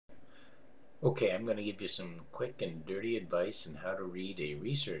Okay, I'm going to give you some quick and dirty advice on how to read a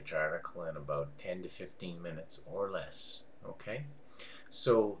research article in about 10 to 15 minutes or less. Okay,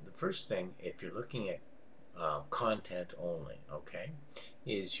 so the first thing, if you're looking at content only, okay,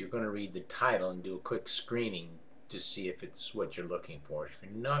 is you're going to read the title and do a quick screening to see if it's what you're looking for. If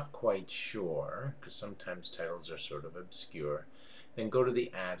you're not quite sure, because sometimes titles are sort of obscure, then go to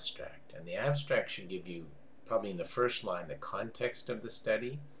the abstract. And the abstract should give you, probably in the first line, the context of the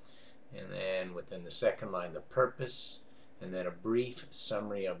study, and then within the second line the purpose, and then a brief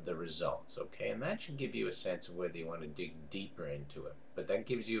summary of the results. Okay, and that should give you a sense of whether you want to dig deeper into it, but that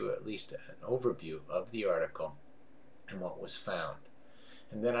gives you at least an overview of the article and what was found.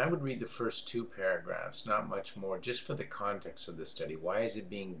 And then I would read the first two paragraphs, not much more, just for the context of the study. Why is it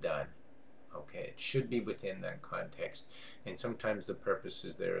being done? Okay, it should be within that context, and sometimes the purpose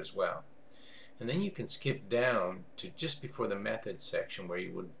is there as well. And then you can skip down to just before the methods section, where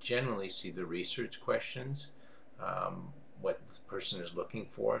you would generally see the research questions, what the person is looking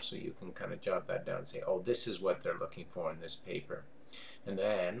for, so you can kind of jot that down and say, oh, this is what they're looking for in this paper. And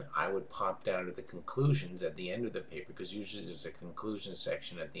then I would pop down to the conclusions at the end of the paper, because usually there's a conclusion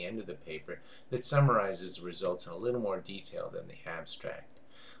section at the end of the paper that summarizes the results in a little more detail than the abstract.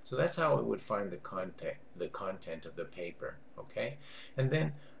 So that's how I would find the content of the paper. Okay, and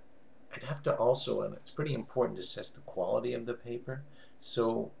then I'd have to also, and it's pretty important to assess the quality of the paper.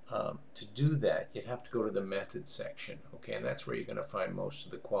 So to do that, you'd have to go to the methods section, okay, and that's where you're going to find most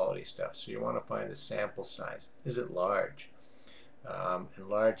of the quality stuff. So you want to find the sample size. Is it large? And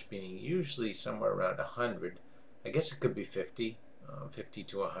large being usually somewhere around 100. I guess it could be 50, 50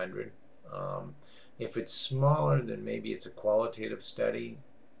 to 100. If it's smaller, then maybe it's a qualitative study.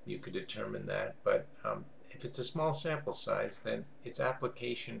 You could determine that. But if it's a small sample size, then its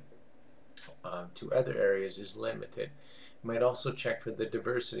application to other areas is limited. You might also check for the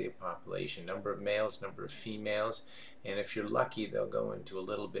diversity of population, number of males, number of females, and if you're lucky, they'll go into a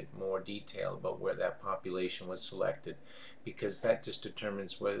little bit more detail about where that population was selected, because that just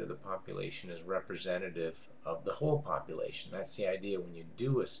determines whether the population is representative of the whole population. That's the idea when you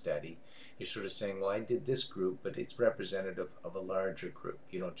do a study. You're sort of saying, well, I did this group, but it's representative of a larger group.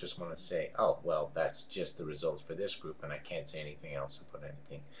 You don't just want to say, oh, well, that's just the results for this group, and I can't say anything else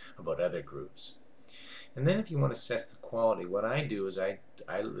about other groups. And then if you want to assess the quality, what I do is I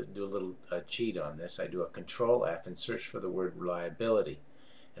do a little cheat on this. I do a control F and search for the word reliability.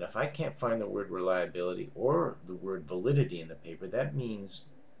 And if I can't find the word reliability or the word validity in the paper, that means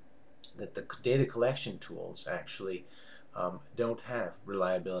that the data collection tools actually don't have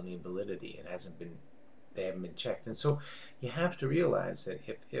reliability and validity. They haven't been checked. And so you have to realize that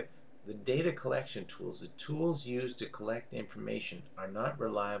if the data collection tools, the tools used to collect information, are not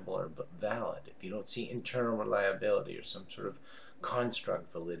reliable or valid, if you don't see internal reliability or some sort of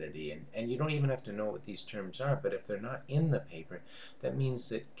construct validity, and you don't even have to know what these terms are, but if they're not in the paper, that means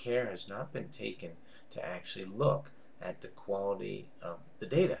that care has not been taken to actually look at the quality of the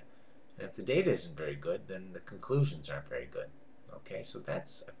data. And if the data isn't very good, then the conclusions aren't very good. Okay, so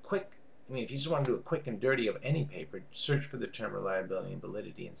that's a quick, if you just want to do a quick and dirty of any paper, search for the term reliability and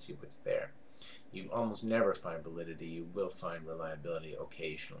validity and see what's there. You almost never find validity. You will find reliability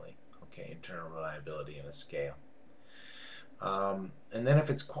occasionally. Okay, internal reliability in a scale. And then if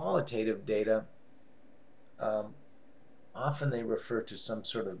it's qualitative data, um, often they refer to some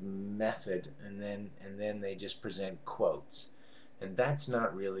sort of method, and then they just present quotes, and that's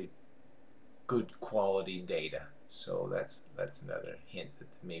not really good quality data. So that's another hint that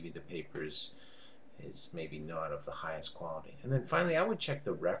maybe the paper is maybe not of the highest quality. And then finally, I would check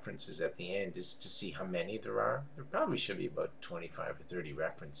the references at the end just to see how many there are. There probably should be about 25 or 30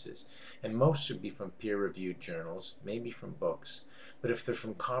 references, and most should be from peer-reviewed journals, maybe from books. But if they're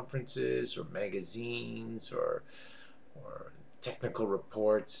from conferences or magazines or technical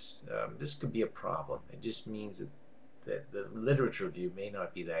reports, this could be a problem. It just means that the literature review may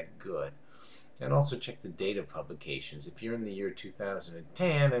not be that good. And also check the date of publications. If you're in the year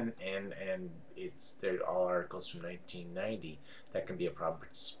 2010 and they're all articles from 1990, that can be a problem,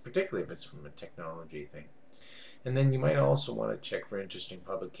 particularly if it's from a technology thing. And then you might also want to check for interesting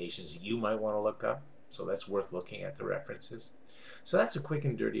publications that you might want to look up. So that's worth looking at the references. So that's a quick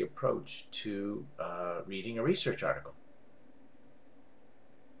and dirty approach to reading a research article.